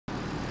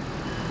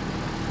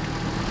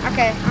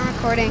Okay, I'm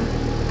recording.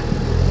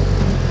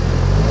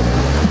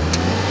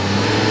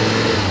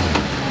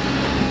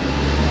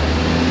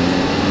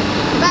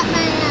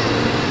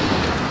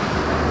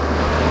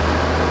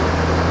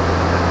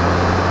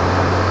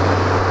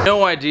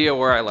 No idea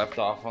where I left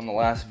off on the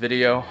last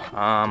video.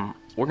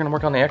 We're gonna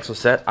work on the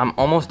exocet. I'm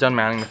almost done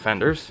mounting the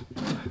fenders.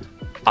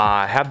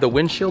 I have the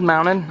windshield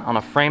mounted on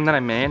a frame that I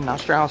made.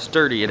 Not sure how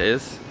sturdy it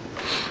is.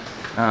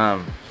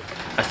 I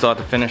still have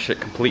to finish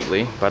it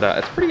completely, but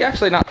it's pretty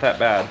actually not that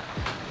bad.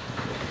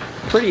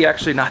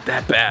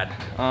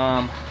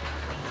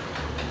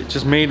 It's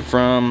just made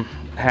from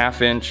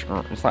half-inch,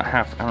 or it's not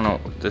half, I don't know,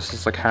 this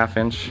is like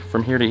half-inch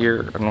from here to here,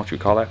 I don't know what you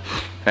call that.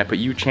 And I put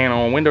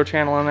U-channel and window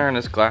channel in there, and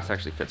this glass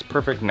actually fits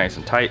perfect, nice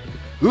and tight.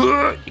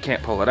 You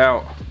can't pull it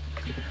out.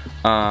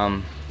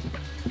 And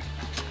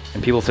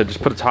people said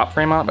just put a top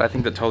frame on it, but I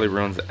think that totally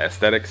ruins the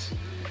aesthetics.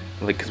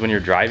 Like, cause when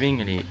you're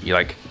driving and you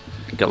like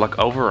get like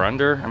over or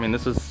under, I mean,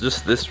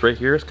 this right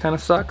here kind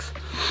of sucks.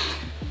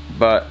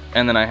 But,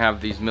 and then I have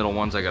these middle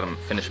ones I gotta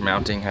finish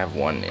mounting, I have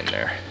one in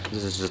there.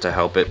 This is just to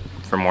help it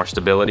for more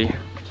stability.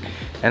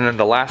 And then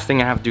the last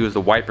thing I have to do is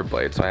the wiper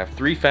blade. So I have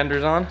 3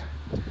 fenders on,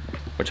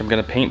 which I'm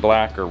gonna paint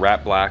black or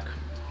wrap black.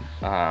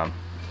 I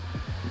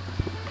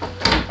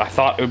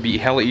thought it would be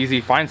hella easy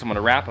to find someone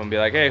to wrap them, be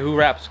like, hey, who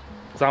wraps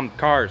some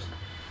cars?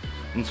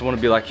 And someone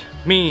would be like,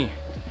 me.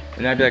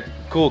 And I'd be like,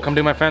 cool, come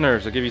do my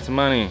fenders, I'll give you some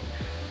money.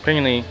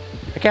 Apparently,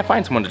 I can't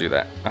find someone to do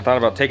that. I thought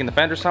about taking the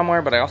fender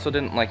somewhere, but I also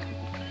didn't like,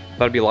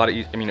 thought it'd be a lot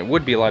easier. I mean, it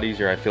would be a lot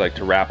easier, I feel like,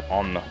 to wrap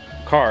on the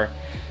car.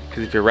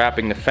 Because if you're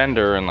wrapping the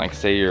fender and like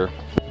say you're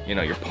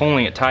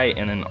pulling it tight,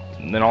 and then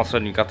all of a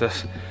sudden you got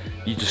this,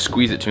 you just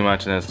squeeze it too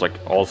much and it's like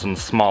all of a sudden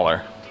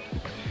smaller.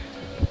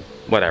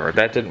 Whatever,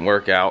 that didn't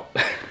work out.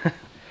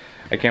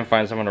 I can't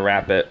find someone to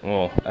wrap it.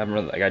 Well, I haven't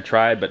really, like, I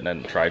tried, but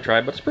then tried,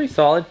 but it's pretty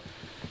solid.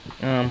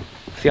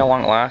 See how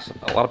long it lasts.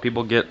 A lot of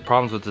people get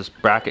problems with this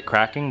bracket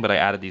cracking, but I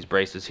added these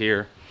braces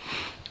here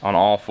on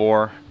all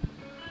 4.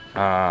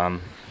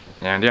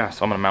 And yeah,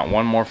 so I'm gonna mount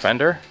one more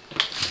fender,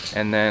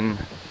 and then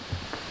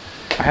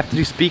I have to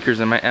do speakers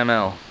in my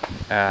ML.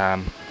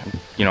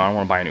 You know, I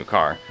want to buy a new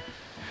car.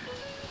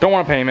 Don't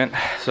want a payment,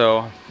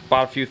 so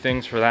bought a few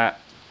things for that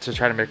to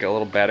try to make it a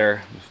little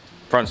better.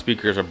 Front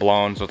speakers are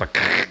blown, so it's like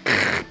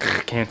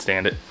can't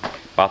stand it.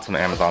 Bought some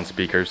Amazon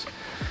speakers.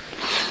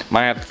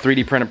 Might have to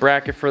 3D print a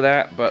bracket for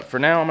that, but for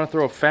now I'm gonna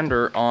throw a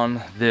fender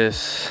on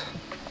this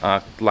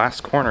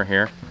last corner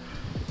here,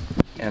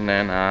 and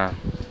then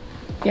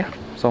yeah.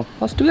 So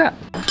let's do that.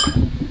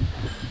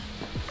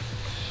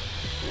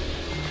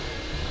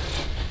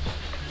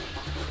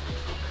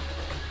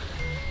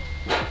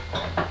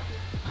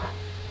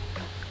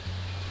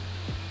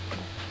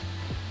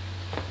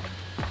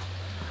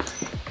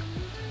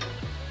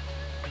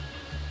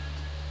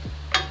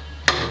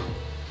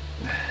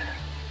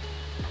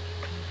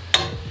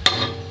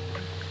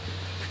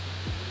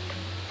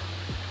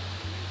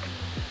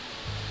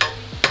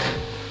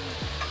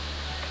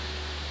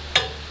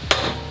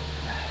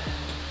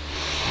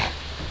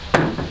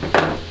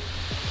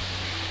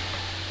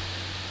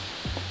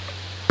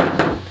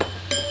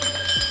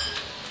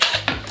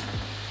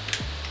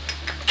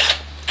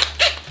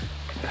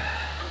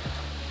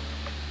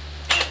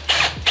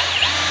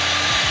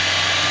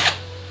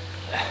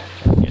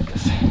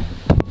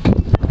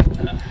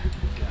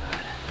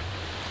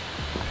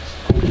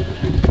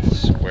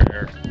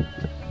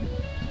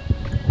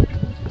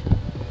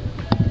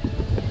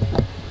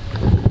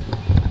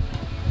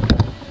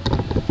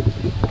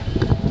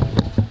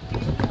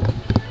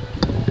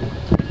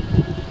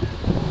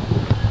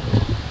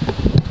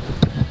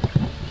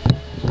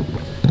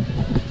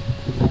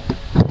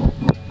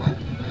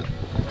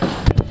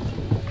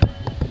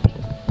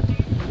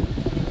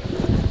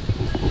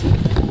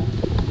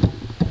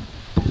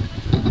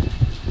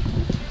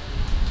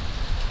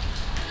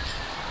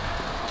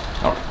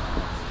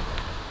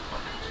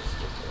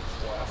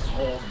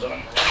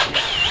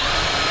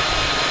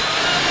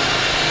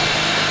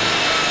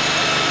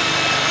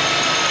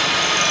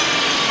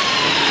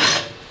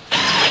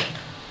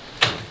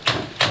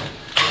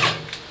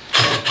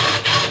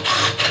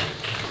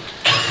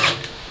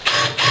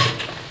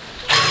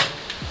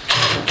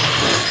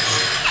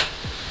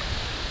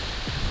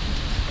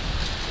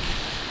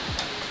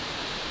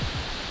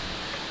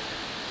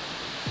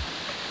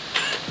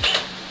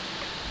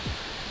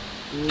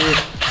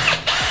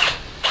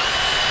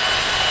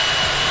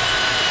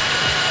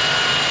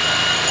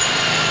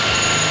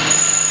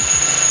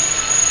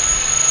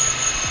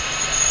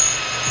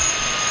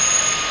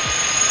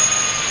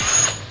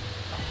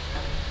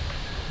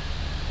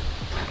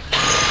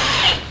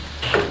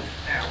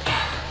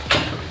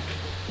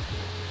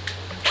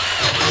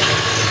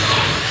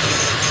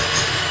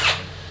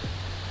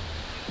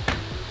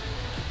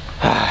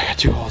 I got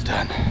 2 holes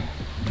done. This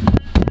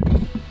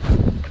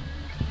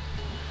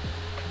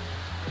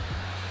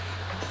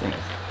thing is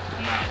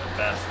not the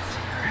best.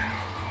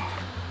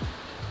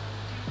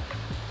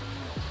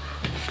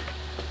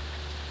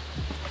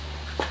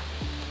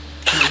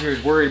 Here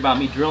is worried about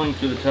me drilling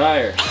through the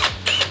tire.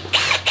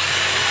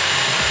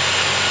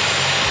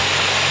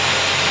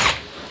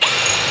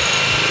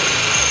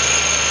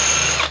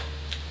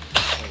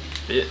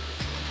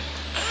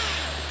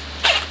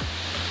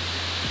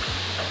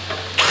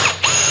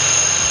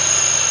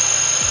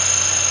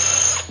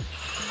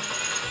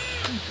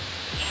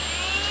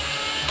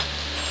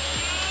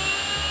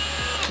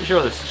 Pretty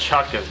sure this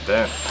chuck is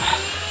bent.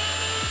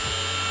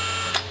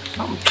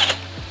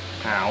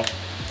 Ow.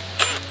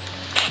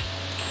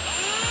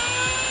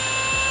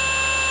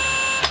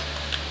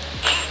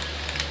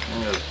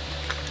 I'm gonna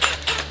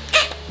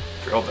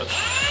drill this.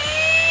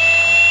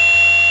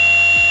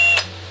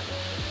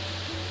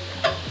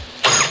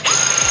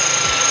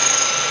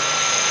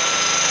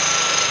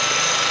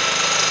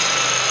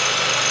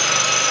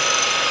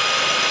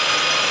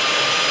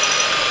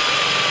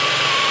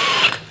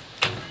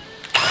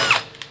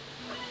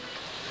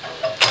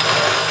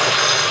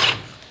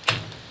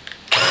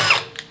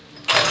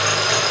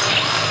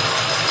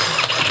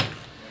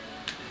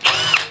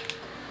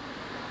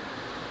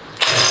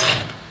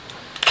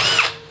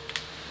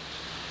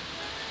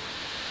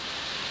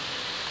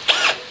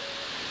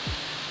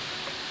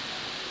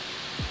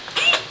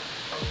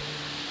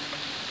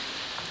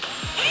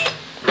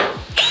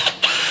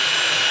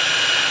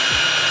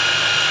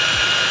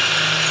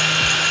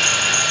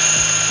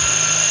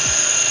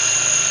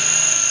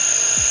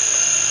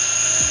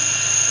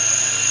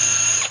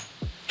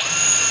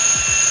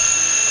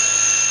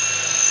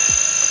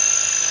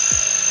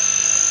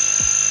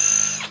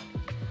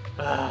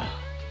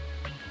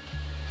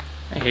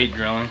 I hate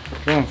drilling.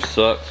 Drilling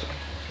sucks.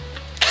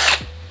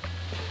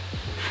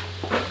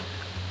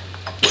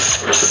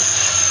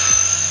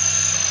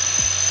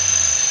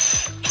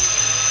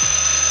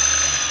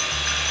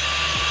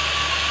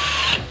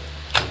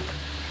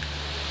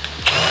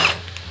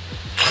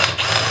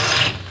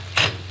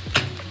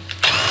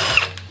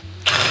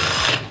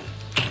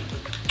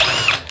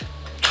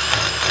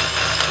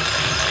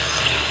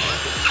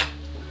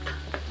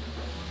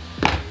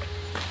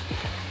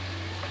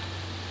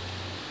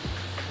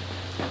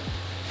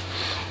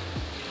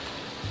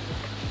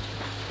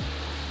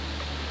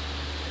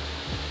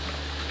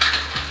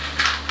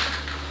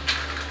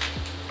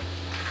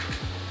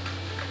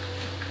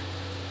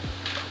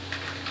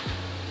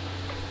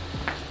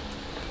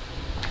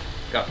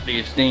 Got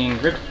these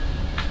dang rib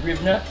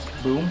nuts.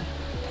 Boom.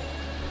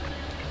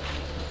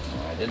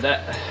 I did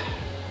that.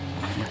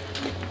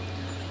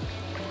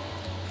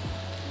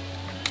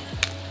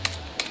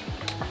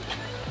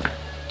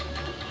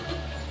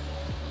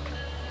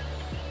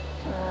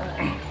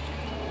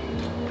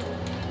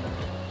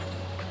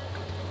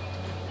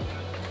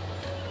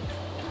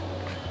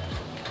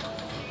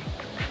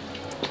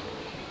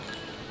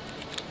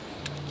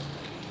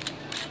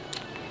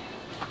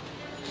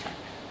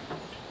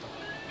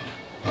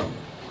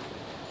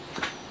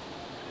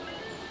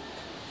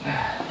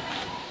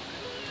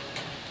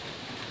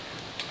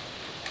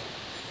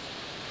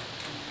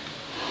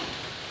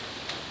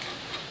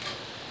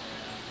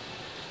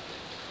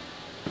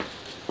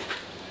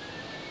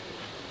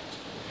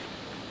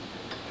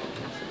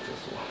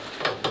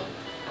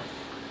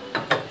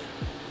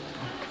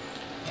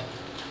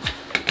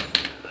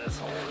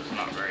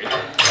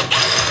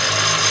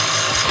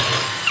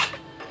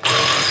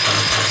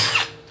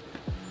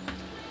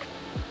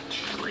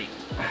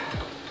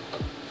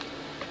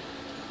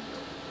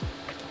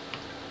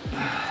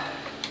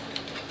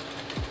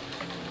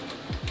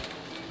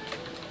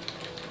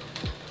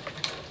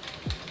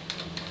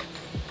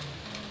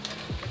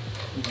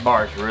 This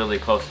bar is really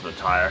close to the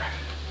tire.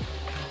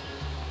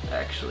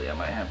 Actually, I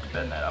might have to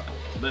bend that up a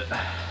little bit.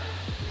 I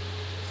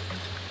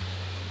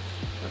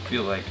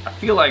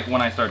feel like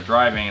when I start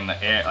driving in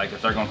the air, like I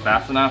start going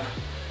fast enough,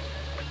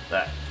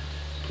 that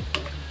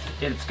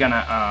it's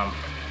gonna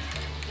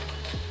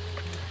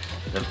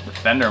the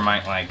fender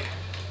might like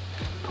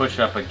push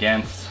up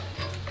against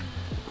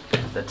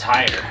the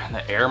tire.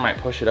 The air might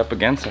push it up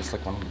against. That's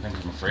like one of the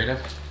things I'm afraid of.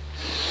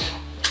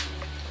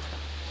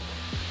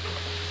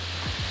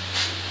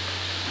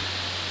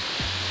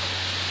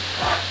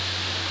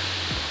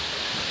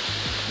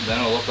 Then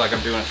it'll look like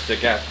I'm doing a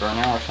sick ass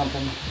burnout or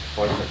something.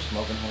 Before I start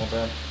smoking a little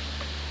bit.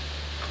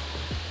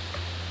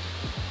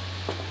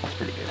 That's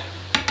pretty good.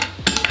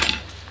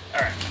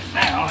 Alright,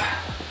 now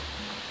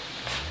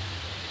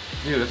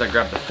do is I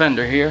grab the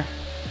fender here,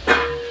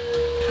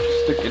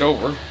 stick it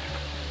over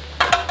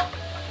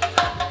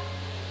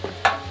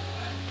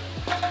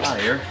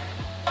tire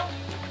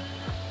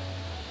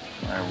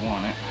where I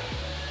want it.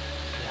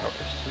 How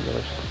this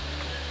goes.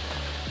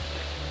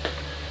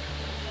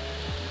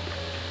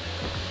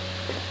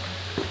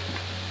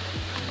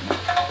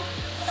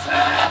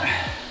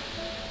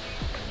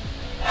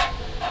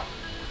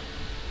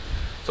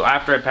 So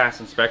after I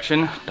pass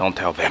inspection, don't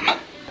tell them.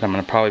 I'm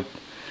gonna probably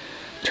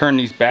turn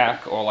these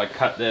back or like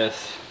cut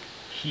this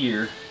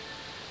here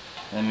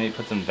and maybe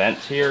put some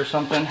vents here or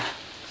something,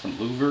 some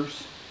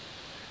louvers.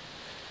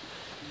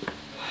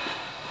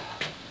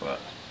 But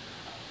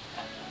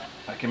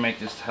I can make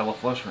this hella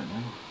flush right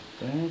now.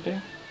 Okay,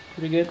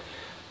 pretty good.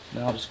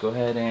 Now I'll just go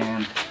ahead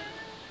and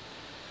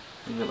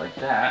leave it like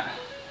that.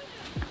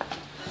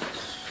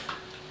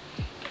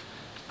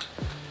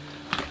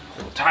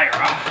 Pull the tire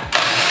off.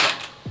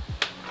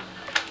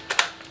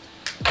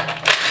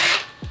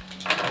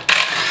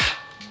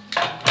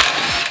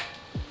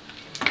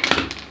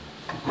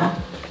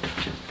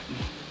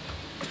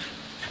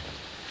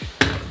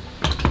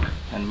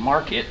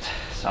 Mark it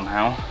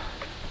somehow.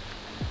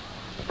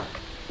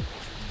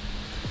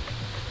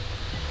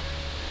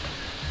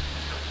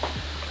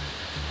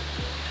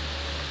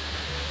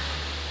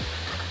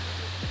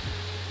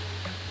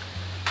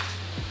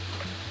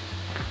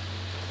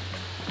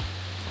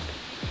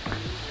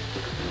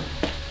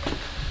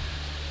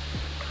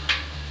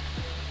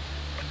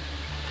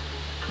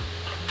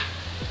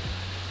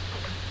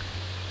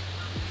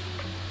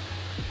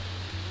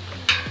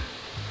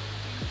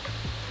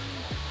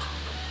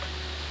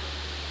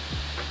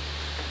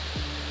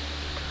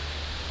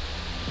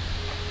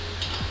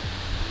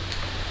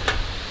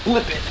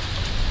 Flip it.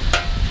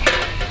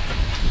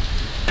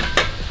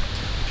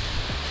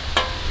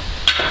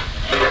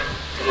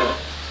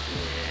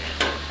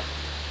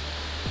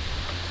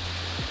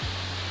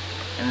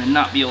 And then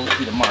not be able to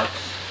see the marks.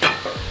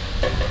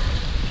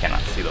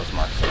 Cannot see those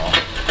marks at all.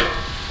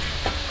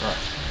 Right.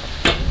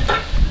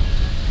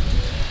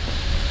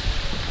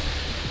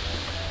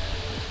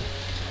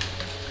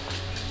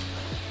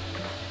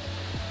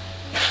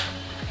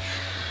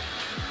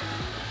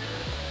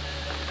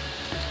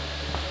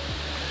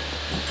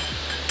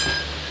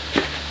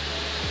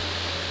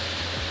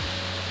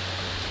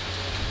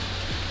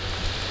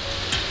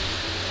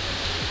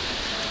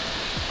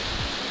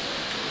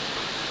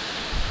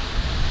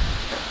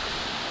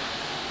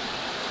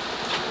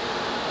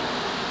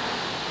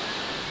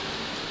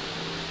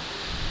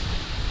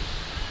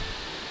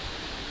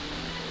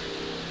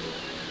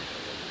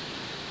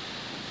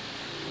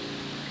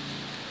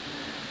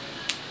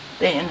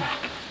 Then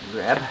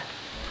grab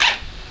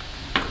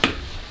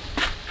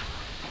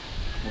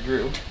the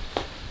drill.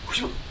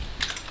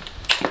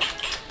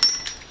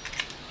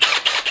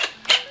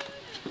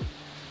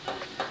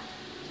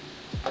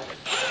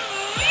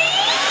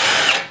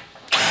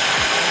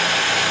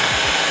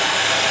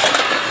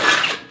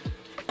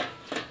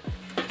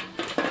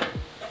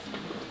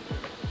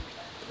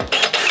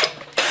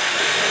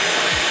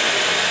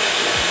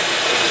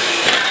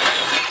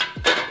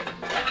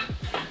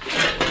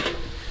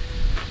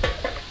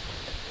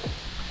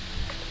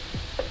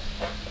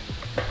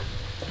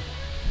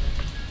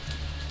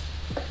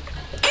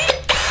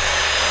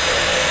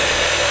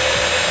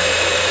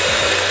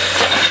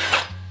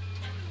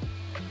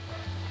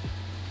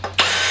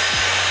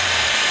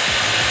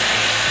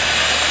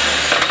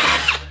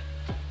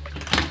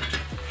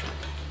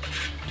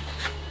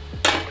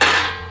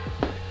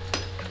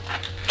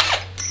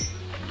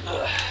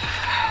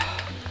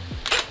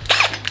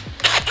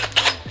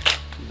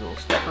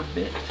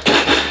 Bit.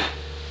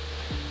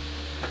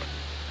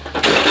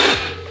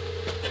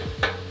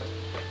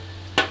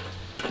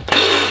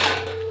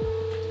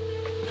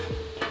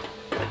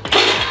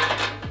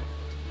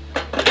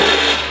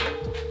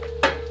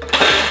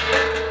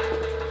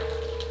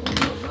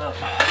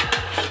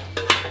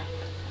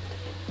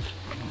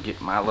 Get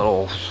my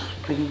little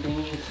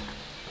thingies.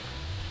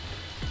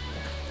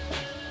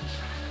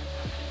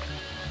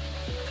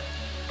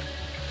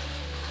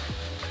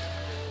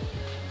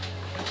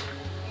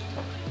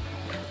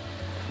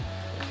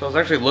 So I was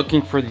actually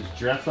looking for these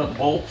dress-up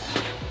bolts,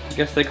 I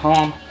guess they call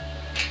them.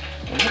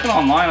 I was looking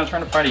online, I was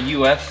trying to find a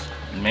US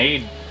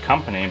made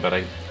company, but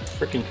I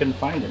freaking couldn't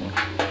find any.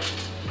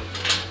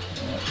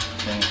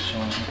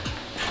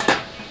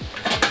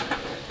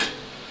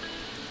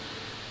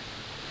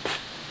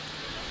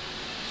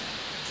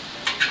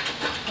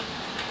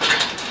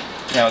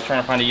 Yeah, I was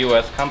trying to find a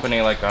US company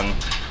like on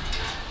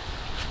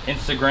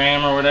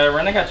Instagram or whatever,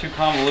 and it got too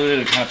convoluted,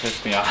 it kind of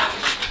pissed me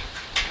off.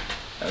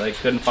 I like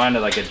couldn't find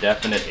like a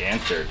definite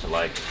answer to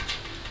like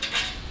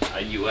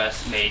a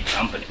US made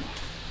company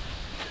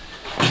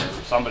or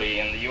somebody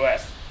in the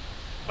US,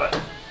 but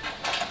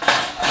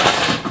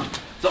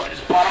so I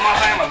just bought them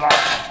off Amazon.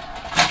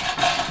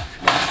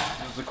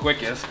 It was the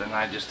quickest and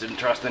I just didn't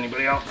trust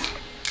anybody else.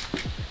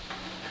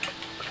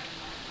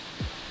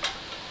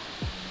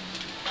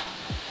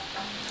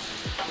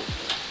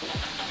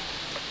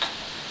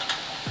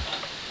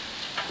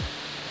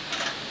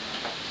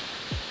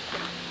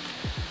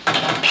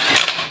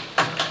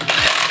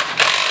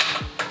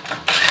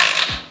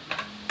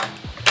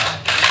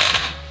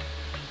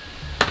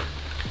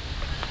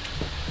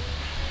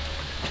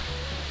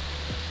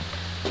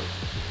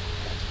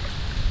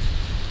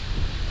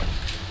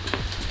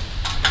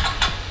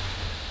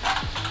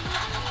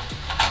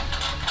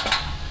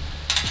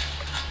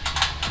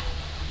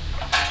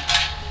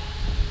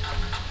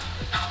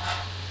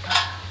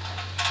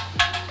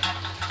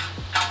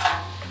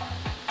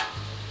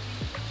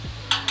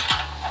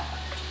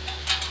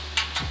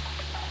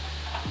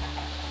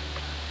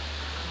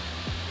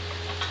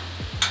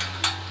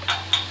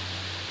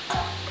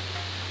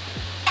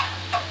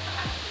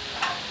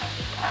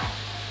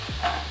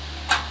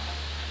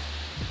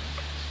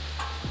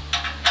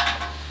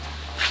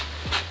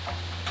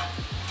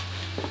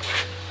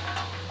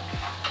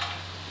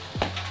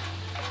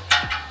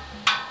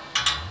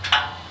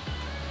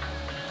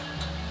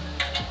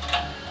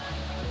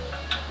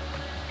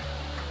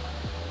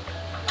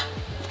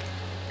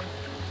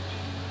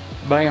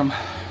 Bam,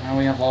 now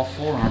we have all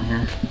four on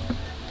here.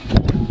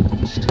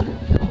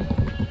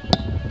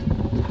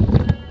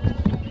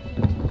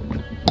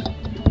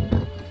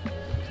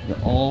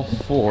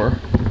 before.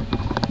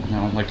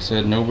 Now, like I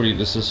said,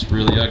 this is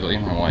really ugly.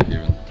 My wife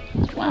even,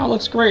 wow, it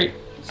looks great.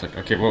 It's like,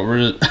 okay,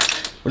 what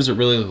does it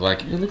really look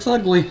like? It looks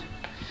ugly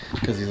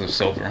because these are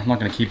silver. I'm not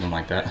gonna keep them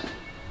like that.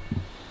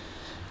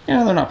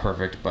 Yeah, they're not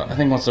perfect, but I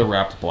think once they're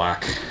wrapped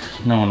black,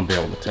 no one will be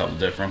able to tell the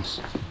difference.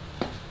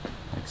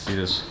 Like, see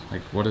this?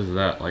 Like, what is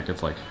that? Like,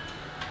 it's like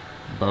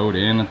bowed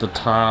in at the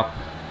top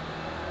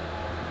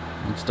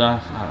and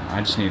stuff. I don't know.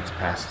 I just need it to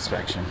pass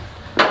inspection,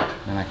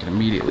 and I can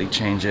immediately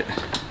change it.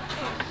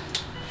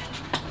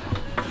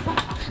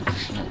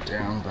 It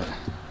down, but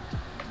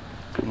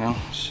you know,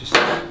 it's just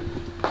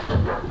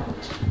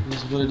it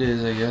is what it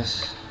is, I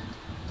guess.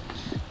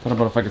 Thought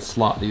about if I could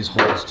slot these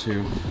holes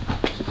too.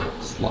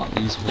 Slot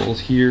these holes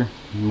here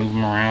and move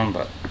them around,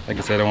 but like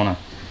I said, I want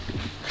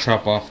to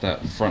chop off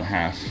that front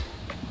half.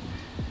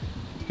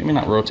 Maybe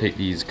not rotate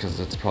these because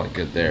that's probably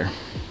good there.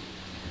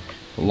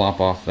 But lop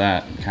off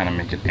that and kind of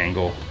make it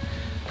angle.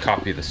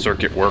 Copy the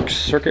Circuit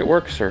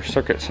Works or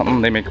Circuit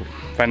something. They make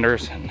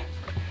fenders. And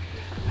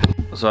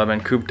so I've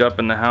been cooped up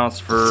in the house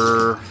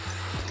for a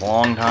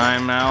long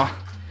time now.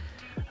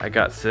 I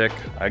got sick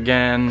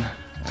again.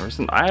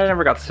 I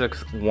never got sick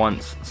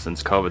once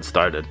since COVID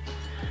started.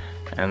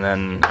 And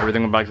then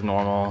everything went back to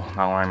normal,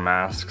 not wearing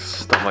masks,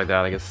 stuff like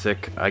that. I get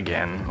sick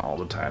again all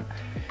the time.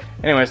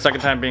 Anyway,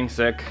 second time being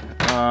sick.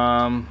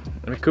 I'm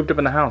cooped up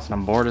in the house and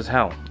I'm bored as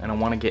hell. And I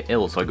want to get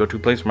ill, so I go to a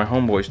place where my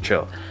homeboys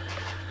chill.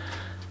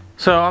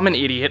 So I'm an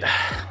idiot.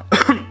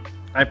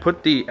 I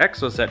put the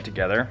exocet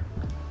together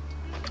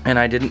and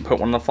I didn't put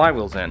one of the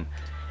flywheels in.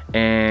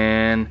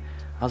 And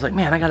I was like,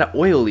 man, I got an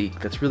oil leak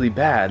that's really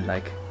bad.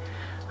 Like,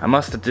 I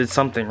must have did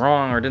something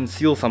wrong or didn't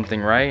seal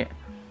something right.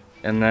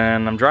 And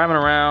then I'm driving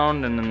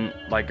around, and then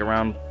like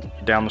around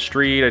down the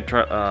street,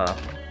 I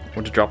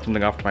went to drop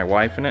something off to my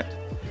wife in it,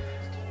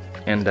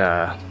 and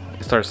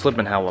it started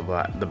slipping hella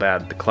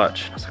the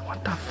clutch. I was like,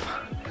 what the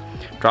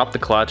fuck? Dropped the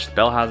clutch. The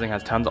bell housing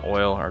has tons of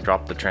oil, or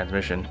dropped the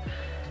transmission,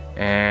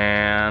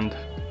 and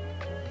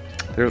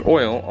there's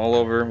oil all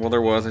over. Well,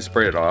 there was. I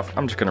sprayed it off.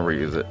 I'm just gonna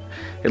reuse it.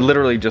 It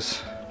literally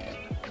just,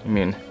 I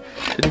mean,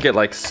 didn't get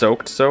like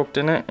soaked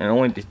in it, and it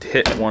only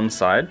hit one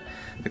side,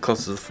 the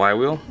closest to the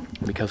flywheel,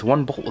 because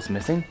one bolt was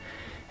missing,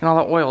 and all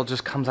the oil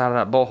just comes out of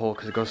that bolt hole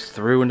because it goes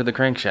through into the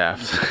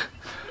crankshaft.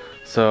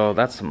 So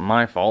that's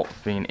my fault,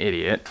 being an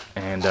idiot,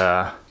 and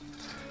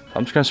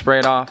I'm just gonna spray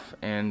it off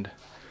and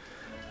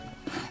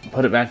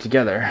put it back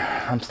together.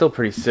 I'm still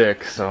pretty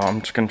sick, so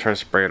I'm just gonna try to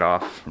spray it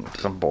off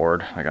because I'm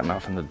bored. I got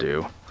nothing to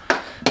do.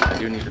 I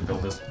do need to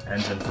build this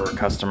engine for a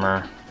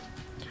customer,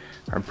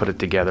 or put it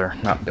together,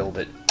 not build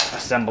it,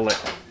 assemble it.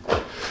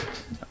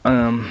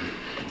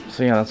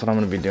 So yeah, that's what I'm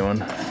gonna be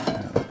doing.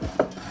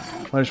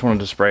 I just wanted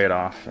to spray it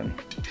off and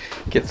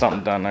get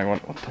something done.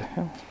 What the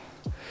hell?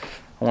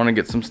 I want to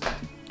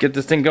get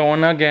this thing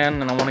going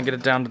again, and I want to get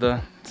it down to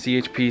the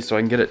CHP so I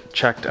can get it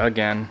checked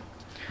again.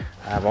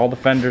 I have all the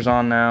fenders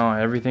on now,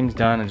 everything's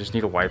done. I just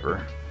need a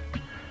wiper,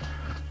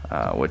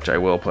 which I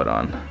will put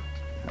on.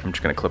 I'm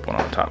just gonna clip one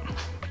on top.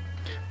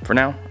 For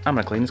now, I'm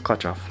gonna clean this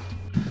clutch off.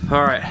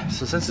 All right,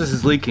 so since this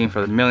is leaking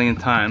for the millionth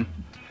time,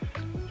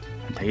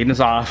 I'm taking this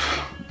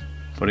off,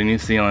 putting new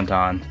sealant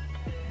on,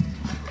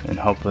 and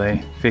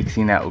hopefully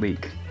fixing that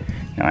leak.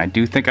 Now I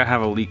do think I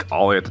have a leak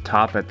all the way at the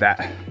top at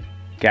that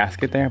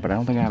gasket there, but I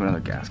don't think I have another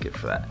gasket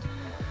for that.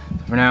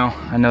 So for now,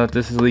 I know that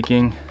this is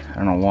leaking. I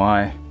don't know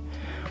why.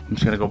 I'm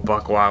just gonna go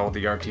buck wild with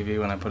the RTV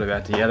when I put it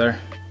back together.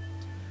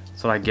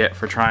 That's what I get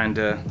for trying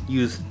to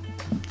use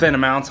thin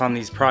amounts on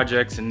these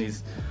projects and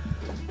these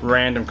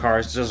random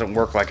cars. It doesn't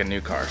work like a new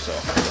car, so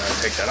I'm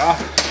gonna take that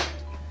off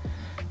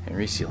and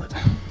reseal it.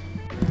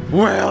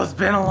 Well, it's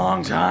been a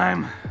long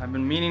time. I've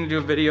been meaning to do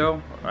a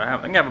video. I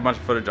think I have a bunch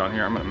of footage on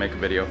here. I'm gonna make a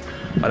video,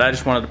 but I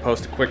just wanted to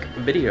post a quick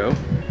video.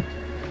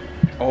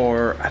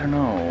 Or, I don't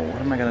know,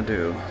 what am I gonna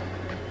do?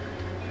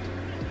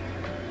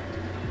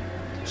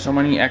 So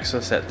many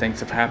exocet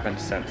things have happened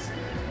since.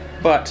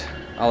 But,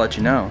 I'll let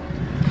you know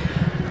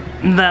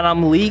that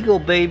I'm legal,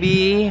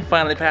 baby.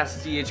 Finally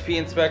passed the CHP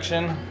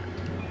inspection.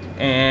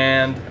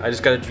 And I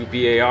just got to do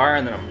BAR,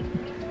 and then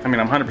I'm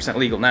 100%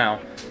 legal now.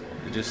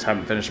 I just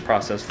haven't finished the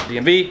process for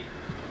DMV.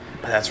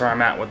 But that's where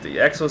I'm at with the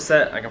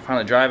exocet. I can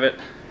finally drive it.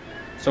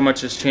 So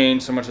much has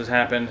changed, so much has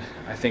happened.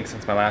 I think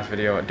since my last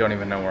video, I don't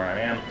even know where I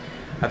am.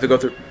 I have to go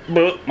through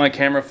my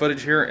camera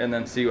footage here and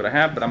then see what I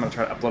have, but I'm gonna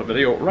try to upload a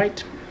video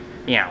right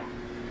now.